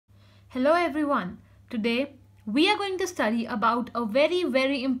Hello everyone. Today we are going to study about a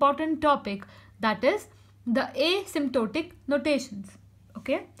very important topic, that is the asymptotic notations.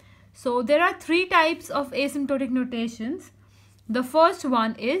 Okay, so there are three types of asymptotic notations. The first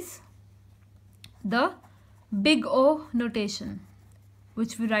one is the big O notation,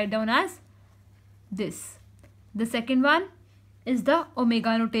 which we write down as this. The second one is the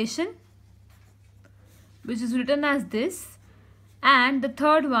omega notation, which is written as this, and the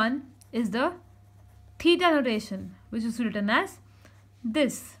third one is the theta notation, which is written as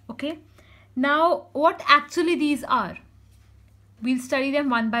this. Okay, now what actually these are, we'll study them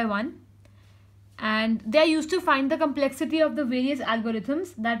one by one, and they are used to find the complexity of the various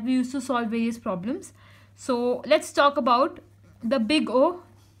algorithms that we use to solve various problems. So let's talk about the big O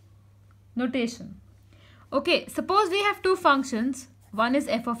notation. Okay, suppose we have two functions, one is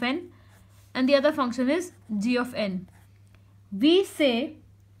f of n and the other function is g of n. We say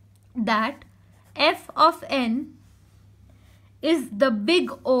that f of n is the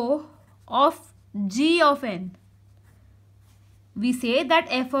big O of g of n. We say that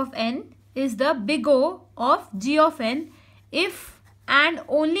f of n is the big O of g of n if and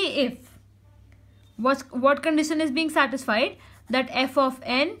only if what condition is being satisfied, that f of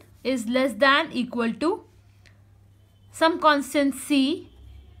n is less than equal to some constant c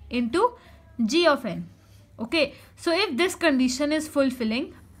into g of n. Okay, so if this condition is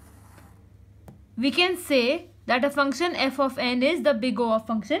fulfilling, we can say that a function f of n is the big O of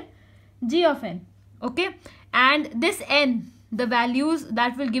function g of n. Okay, and this n, the values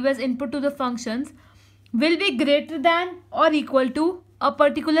that will give us input to the functions, will be greater than or equal to a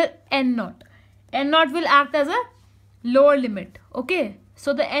particular n naught. N naught will act as a lower limit. Okay,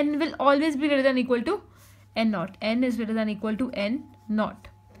 so the n will always be greater than or equal to n naught. N is greater than or equal to n naught.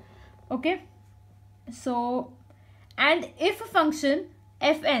 Okay, so and if a function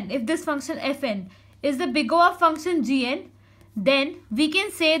fn, if this function fn is the big O of function gn, then we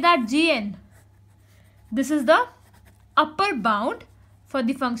can say that gn, this is the upper bound for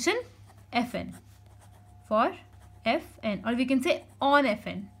the function fn, for fn, or we can say on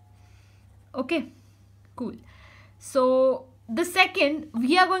fn. Okay, cool. So the second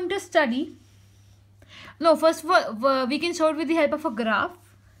we are going to study, no, first of all we can show it with the help of a graph.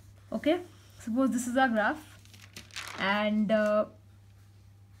 Okay, suppose this is our graph and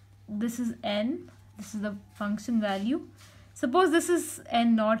this is n, this is the function value. Suppose this is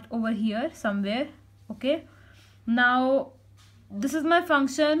n naught over here somewhere. Okay, now this is my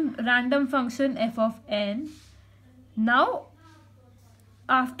function, random function f of n. Now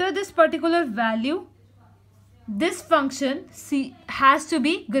after this particular value, this function c has to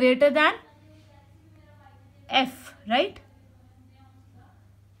be greater than f, right?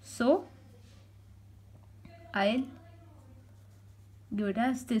 So I'll give it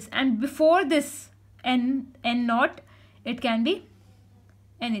as this, and before this n naught, it can be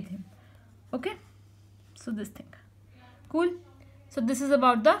anything. Okay, so this thing. Cool. So this is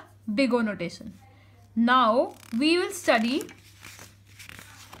about the big O notation. Now we will study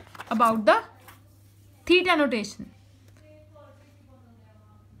about the theta notation.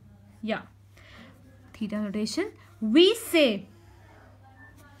 Yeah, theta notation. We say,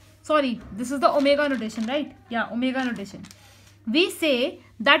 sorry, this is the omega notation, right? Yeah, omega notation. We say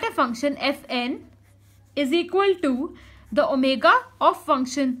that a function fn is equal to the omega of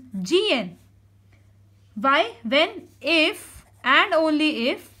function gn. Why? When if and only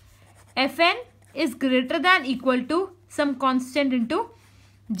if fn is greater than equal to some constant into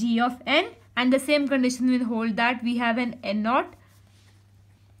g of n, and the same condition will hold that we have an n naught,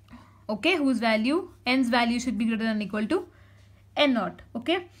 okay, whose value, n's value should be greater than equal to n naught.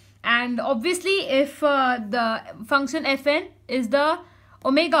 Okay, and obviously if the function fn is the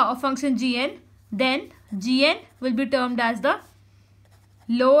omega of function gn, then gn will be termed as the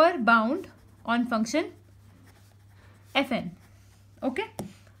lower bound on function fn. Okay,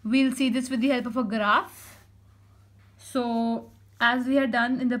 we'll see this with the help of a graph. So as we had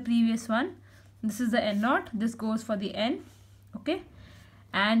done in the previous one, this is the n naught, this goes for the n. Okay,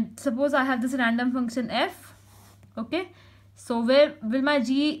 and suppose I have this random function f. Okay, so where will my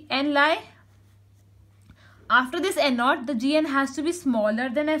gn lie? After this n naught, the gn has to be smaller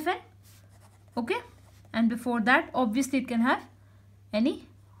than fn. Okay, and before that obviously it can have any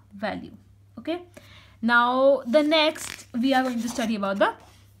value. Okay, now the next we are going to study about the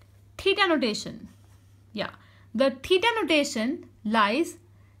theta notation. Yeah, the theta notation lies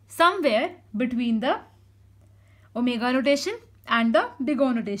somewhere between the omega notation and the big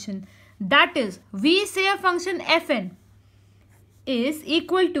O notation. That is, we say a function fn is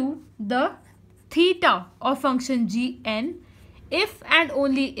equal to the theta of function gn if and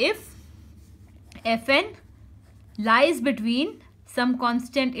only if Fn lies between some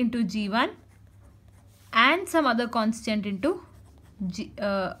constant into G1 and some other constant into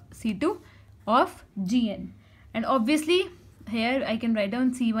C2 of Gn. And obviously here I can write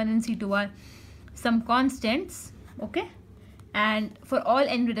down C1 and C2 are some constants, okay, and for all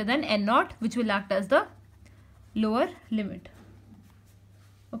n greater than n0, which will act as the lower limit.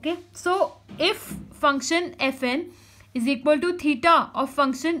 Okay, so if function Fn is equal to theta of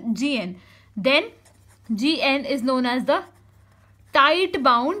function Gn, then Gn is known as the tight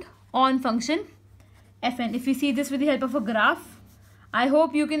bound on function Fn. If you see this with the help of a graph, I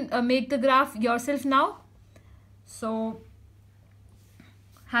hope you can make the graph yourself now. So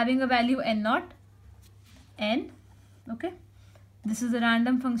having a value n0, n, okay, this is a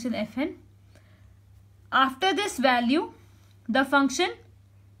random function Fn. After this value, the function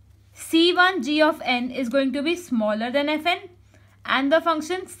C1g of n is going to be smaller than Fn, and the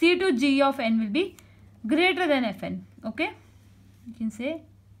function C2g of n will be greater than Fn. Okay, you can say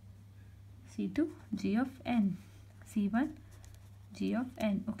C2g of n, C1g of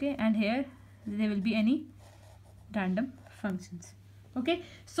n. Okay, and here there will be any random functions. Okay,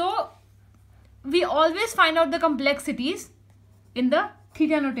 so we always find out the complexities in the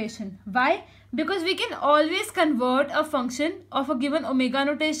theta notation. Why? Because we can always convert a function of a given omega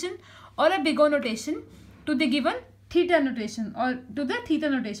notation or a big O notation to the given theta notation or to the theta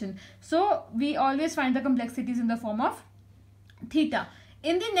notation. So we always find the complexities in the form of theta.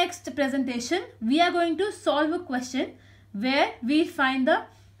 In the next presentation, we are going to solve a question where we find the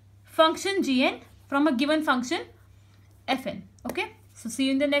function Gn from a given function Fn. Okay, so see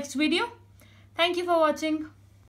you in the next video. Thank you for watching.